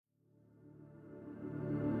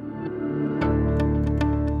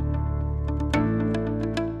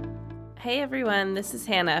Hey everyone, this is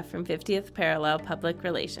Hannah from 50th Parallel Public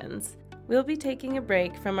Relations. We'll be taking a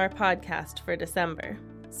break from our podcast for December,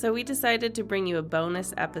 so we decided to bring you a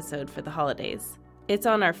bonus episode for the holidays. It's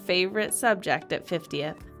on our favorite subject at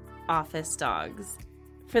 50th, office dogs.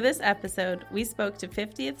 For this episode, we spoke to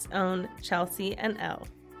 50th's own Chelsea and Elle,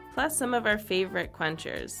 plus some of our favorite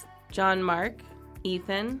quenchers, John Mark,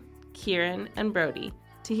 Ethan, Kieran, and Brody,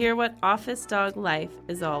 to hear what office dog life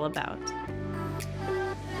is all about.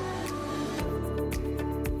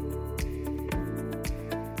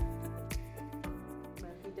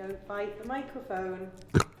 Murphy, don't bite the microphone.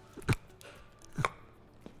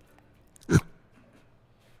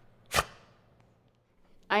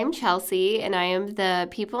 I'm Chelsea, and I am the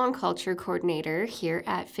People and Culture Coordinator here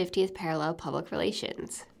at 50th Parallel Public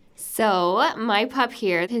Relations. So, my pup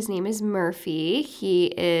here, his name is Murphy.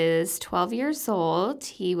 He is 12 years old.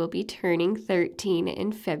 He will be turning 13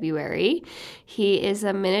 in February. He is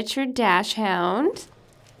a miniature dachshund.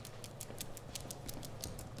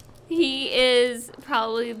 He is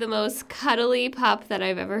probably the most cuddly pup that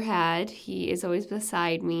I've ever had. He is always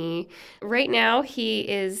beside me. Right now, he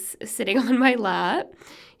is sitting on my lap.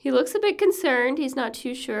 He looks a bit concerned. He's not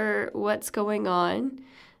too sure what's going on.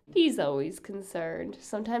 He's always concerned.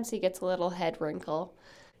 Sometimes he gets a little head wrinkle.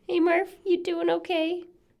 Hey, Murph, you doing okay?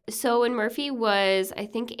 So when Murphy was, I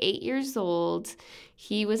think, 8 years old,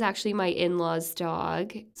 he was actually my in-laws'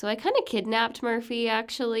 dog. So I kind of kidnapped Murphy,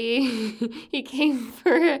 actually. He came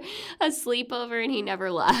for a sleepover and he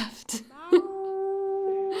never left.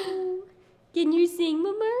 Can you sing,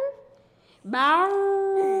 Mama? Bow.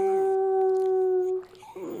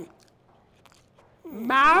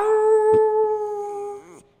 Bow.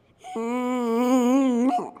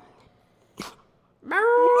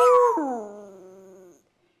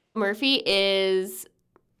 Murphy is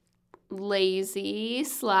lazy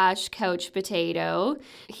 / couch potato.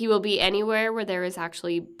 He will be anywhere where there is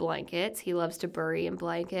actually blankets. He loves to bury in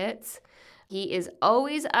blankets. He is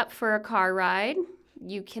always up for a car ride.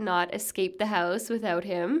 You cannot escape the house without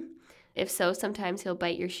him. If so, sometimes he'll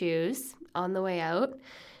bite your shoes on the way out.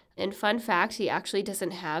 And fun fact, he actually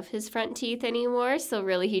doesn't have his front teeth anymore, so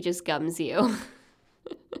really he just gums you.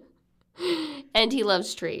 And he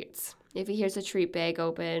loves treats. If he hears a treat bag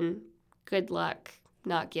open, good luck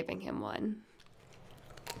not giving him one.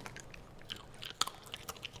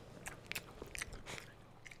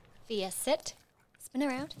 Fia, sit. Spin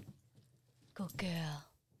around. Good girl.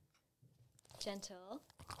 Gentle.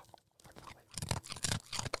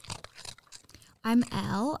 I'm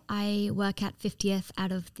Elle. I work at 50th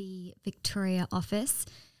out of the Victoria office.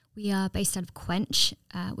 We are based out of Quench,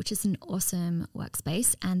 which is an awesome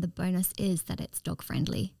workspace, and the bonus is that it's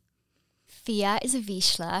dog-friendly. Fia is a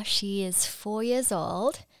Vizsla. She is 4 years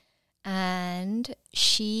old, and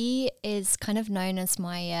she is kind of known as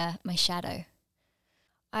my shadow.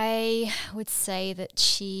 I would say that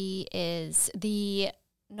she is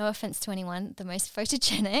no offense to anyone, the most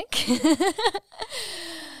photogenic.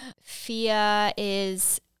 Fia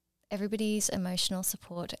is everybody's emotional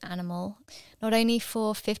support animal, not only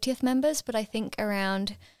for 50th members, but I think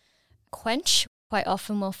around Quench. Quite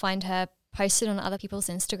often we'll find her posted on other people's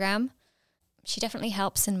Instagram. She definitely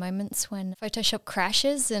helps in moments when Photoshop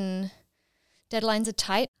crashes and deadlines are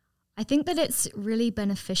tight. I think that it's really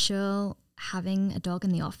beneficial having a dog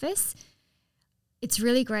in the office. It's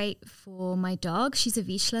really great for my dog. She's a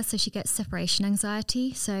Vizsla, so she gets separation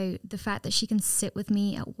anxiety. So the fact that she can sit with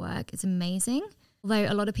me at work is amazing. Although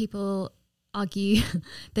a lot of people argue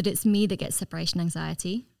that it's me that gets separation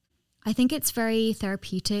anxiety. I think it's very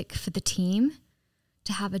therapeutic for the team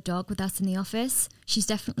to have a dog with us in the office. She's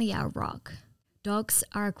definitely our rock. Dogs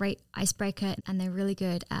are a great icebreaker and they're really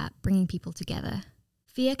good at bringing people together.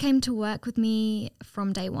 Fia came to work with me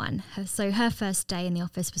from day one. So her first day in the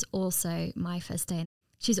office was also my first day.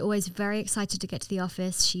 She's always very excited to get to the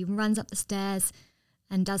office. She runs up the stairs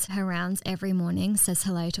and does her rounds every morning, says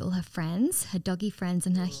hello to all her friends, her doggy friends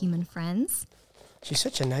and her human friends. She's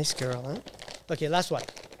such a nice girl, huh? Okay, last one.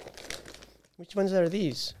 Which ones are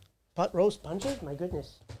these? Pot roast punches? My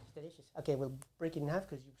goodness. It's delicious. Okay, we'll break it in half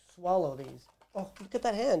because you swallow these. Oh, look at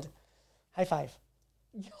that hand. High five.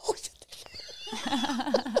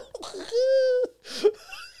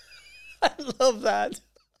 I love that.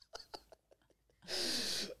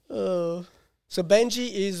 Oh. So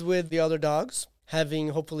Benji is with the other dogs,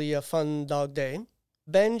 having hopefully a fun dog day.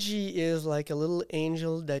 Benji is like a little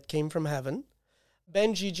angel that came from heaven.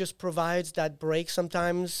 Benji just provides that break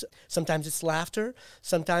sometimes. Sometimes it's laughter.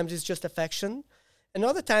 Sometimes it's just affection. And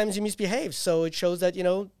other times he misbehaves. So it shows that,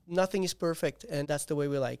 nothing is perfect. And that's the way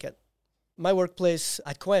we like it. My workplace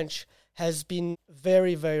at Quench has been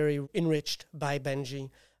very, very enriched by Benji.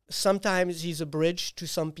 Sometimes he's a bridge to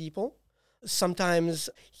some people. Sometimes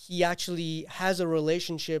he actually has a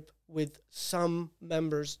relationship with some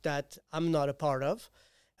members that I'm not a part of.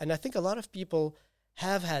 And I think a lot of people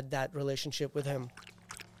have had that relationship with him.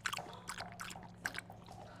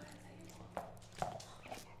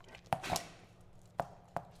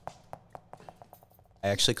 I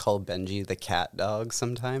actually call Benji the cat dog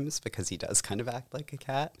sometimes because he does kind of act like a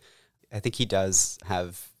cat. I think he does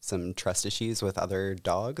have some trust issues with other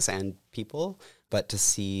dogs and people, but to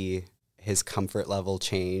see his comfort level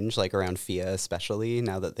change, like around Fia especially,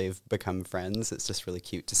 now that they've become friends, it's just really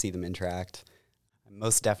cute to see them interact. It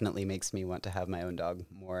most definitely makes me want to have my own dog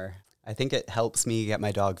more. I think it helps me get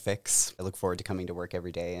my dog fix. I look forward to coming to work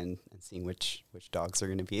every day and seeing which dogs are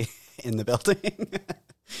going to be in the building.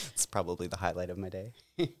 It's probably the highlight of my day.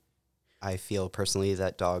 I feel personally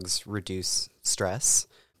that dogs reduce stress.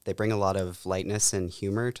 They bring a lot of lightness and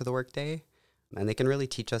humor to the workday, and they can really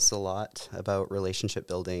teach us a lot about relationship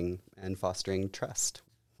building and fostering trust.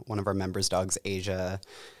 One of our members' dogs, Asia,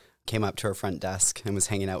 came up to our front desk and was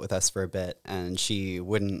hanging out with us for a bit, and she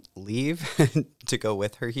wouldn't leave to go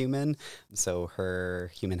with her human. So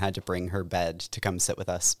her human had to bring her bed to come sit with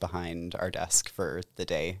us behind our desk for the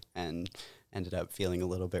day, and ended up feeling a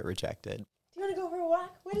little bit rejected. Do you want to go for a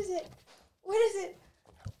walk? What is it? What is it?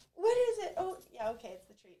 What is it? Oh, yeah, okay, it's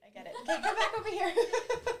the treat. I get it. Okay, come back over here.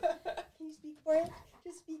 Can you speak for it?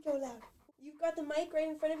 Just speak out loud. You've got the mic right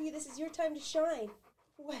in front of you. This is your time to shine.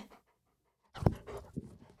 What?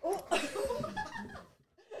 Oh. I've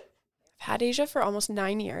had Asia for almost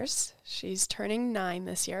 9 years. She's turning 9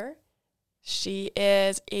 this year. She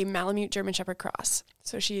is a Malamute German Shepherd Cross,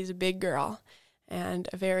 so she's a big girl and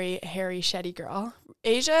a very hairy, sheddy girl.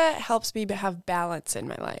 Asia helps me have balance in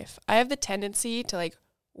my life. I have the tendency to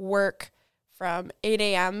work from 8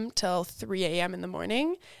 a.m. till 3 a.m. in the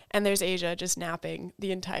morning, and there's Asia just napping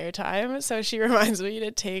the entire time. So she reminds me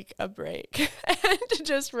to take a break and to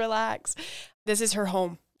just relax. This is her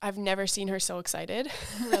home. I've never seen her so excited.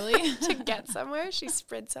 Really? To get somewhere. She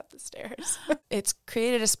sprints up the stairs. It's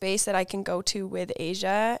created a space that I can go to with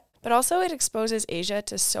Asia, but also it exposes Asia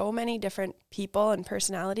to so many different people and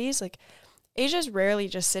personalities. Asia's rarely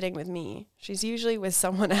just sitting with me. She's usually with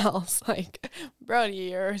someone else, like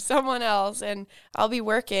Brody or someone else, and I'll be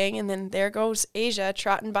working, and then there goes Asia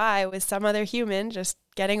trotting by with some other human just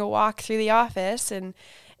getting a walk through the office, and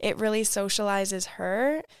it really socializes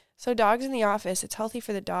her. So dogs in the office, it's healthy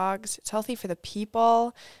for the dogs. It's healthy for the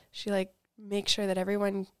people. She makes sure that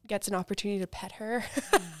everyone gets an opportunity to pet her.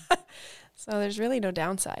 So there's really no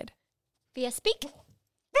downside. Fia, speak.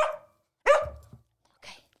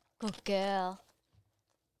 Okay, good girl.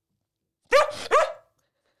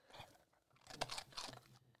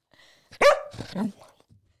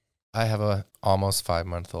 I have a almost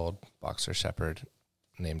 5-month-old boxer shepherd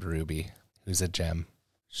named Ruby, who's a gem.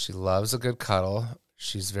 She loves a good cuddle.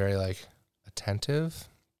 She's very attentive.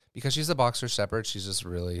 Because she's a boxer shepherd, she's just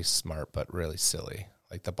really smart but really silly.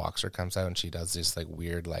 The boxer comes out and she does these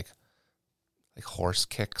weird horse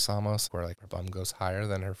kicks almost, where her bum goes higher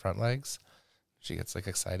than her front legs. She gets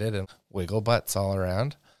excited and wiggle butts all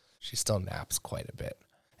around. She still naps quite a bit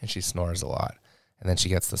and she snores a lot. And then she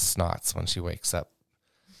gets the snots when she wakes up.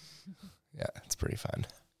 Yeah, it's pretty fun.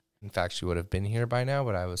 In fact, she would have been here by now,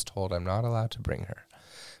 but I was told I'm not allowed to bring her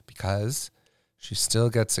because she still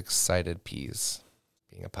gets excited pees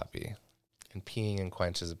being a puppy. And peeing in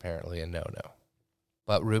Quench is apparently a no-no.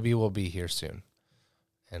 But Ruby will be here soon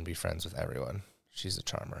and be friends with everyone. She's a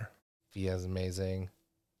charmer. Fia's amazing.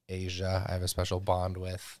 Asia, I have a special bond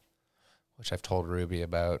with, which I've told Ruby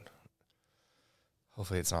about.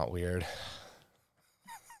 Hopefully it's not weird.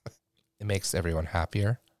 It makes everyone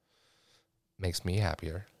happier. Makes me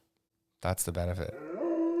happier. That's the benefit.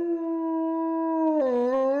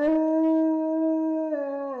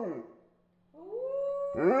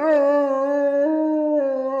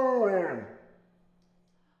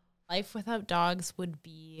 Life without dogs would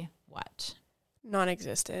be what?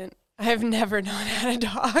 Non-existent. I've never not had a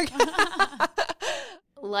dog.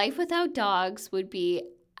 Life without dogs would be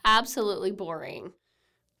absolutely boring.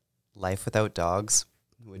 Life without dogs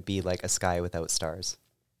would be like a sky without stars.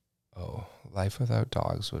 Oh, life without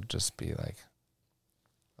dogs would just be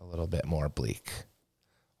a little bit more bleak.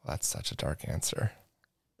 Well, that's such a dark answer.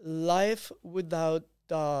 Life without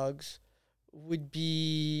dogs would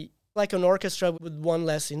be like an orchestra with one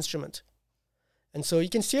less instrument. And so you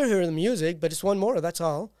can still hear the music, but it's one more, that's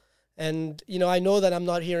all. And, I know that I'm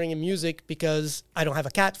not hearing music because I don't have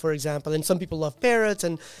a cat, for example, and some people love parrots.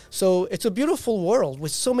 And so it's a beautiful world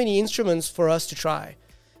with so many instruments for us to try.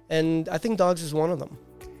 And I think dogs is one of them.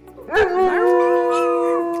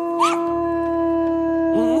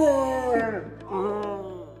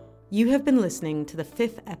 You have been listening to the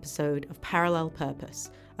 5th episode of Parallel Purpose,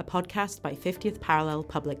 a podcast by 50th Parallel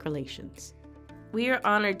Public Relations. We are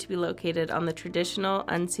honored to be located on the traditional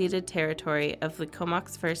unceded territory of the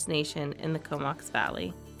Comox First Nation in the Comox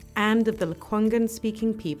Valley. And of the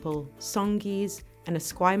Lekwungen-speaking people, Songhees, and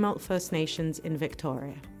Esquimalt First Nations in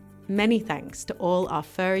Victoria. Many thanks to all our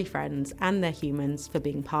furry friends and their humans for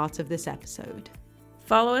being part of this episode.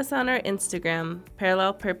 Follow us on our Instagram,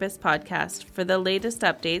 Parallel Purpose Podcast, for the latest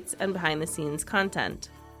updates and behind-the-scenes content.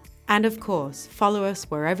 And of course, follow us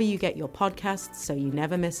wherever you get your podcasts so you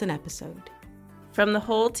never miss an episode. From the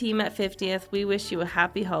whole team at 50th, we wish you a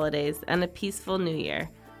happy holidays and a peaceful new year.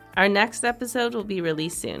 Our next episode will be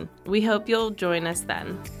released soon. We hope you'll join us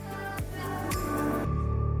then.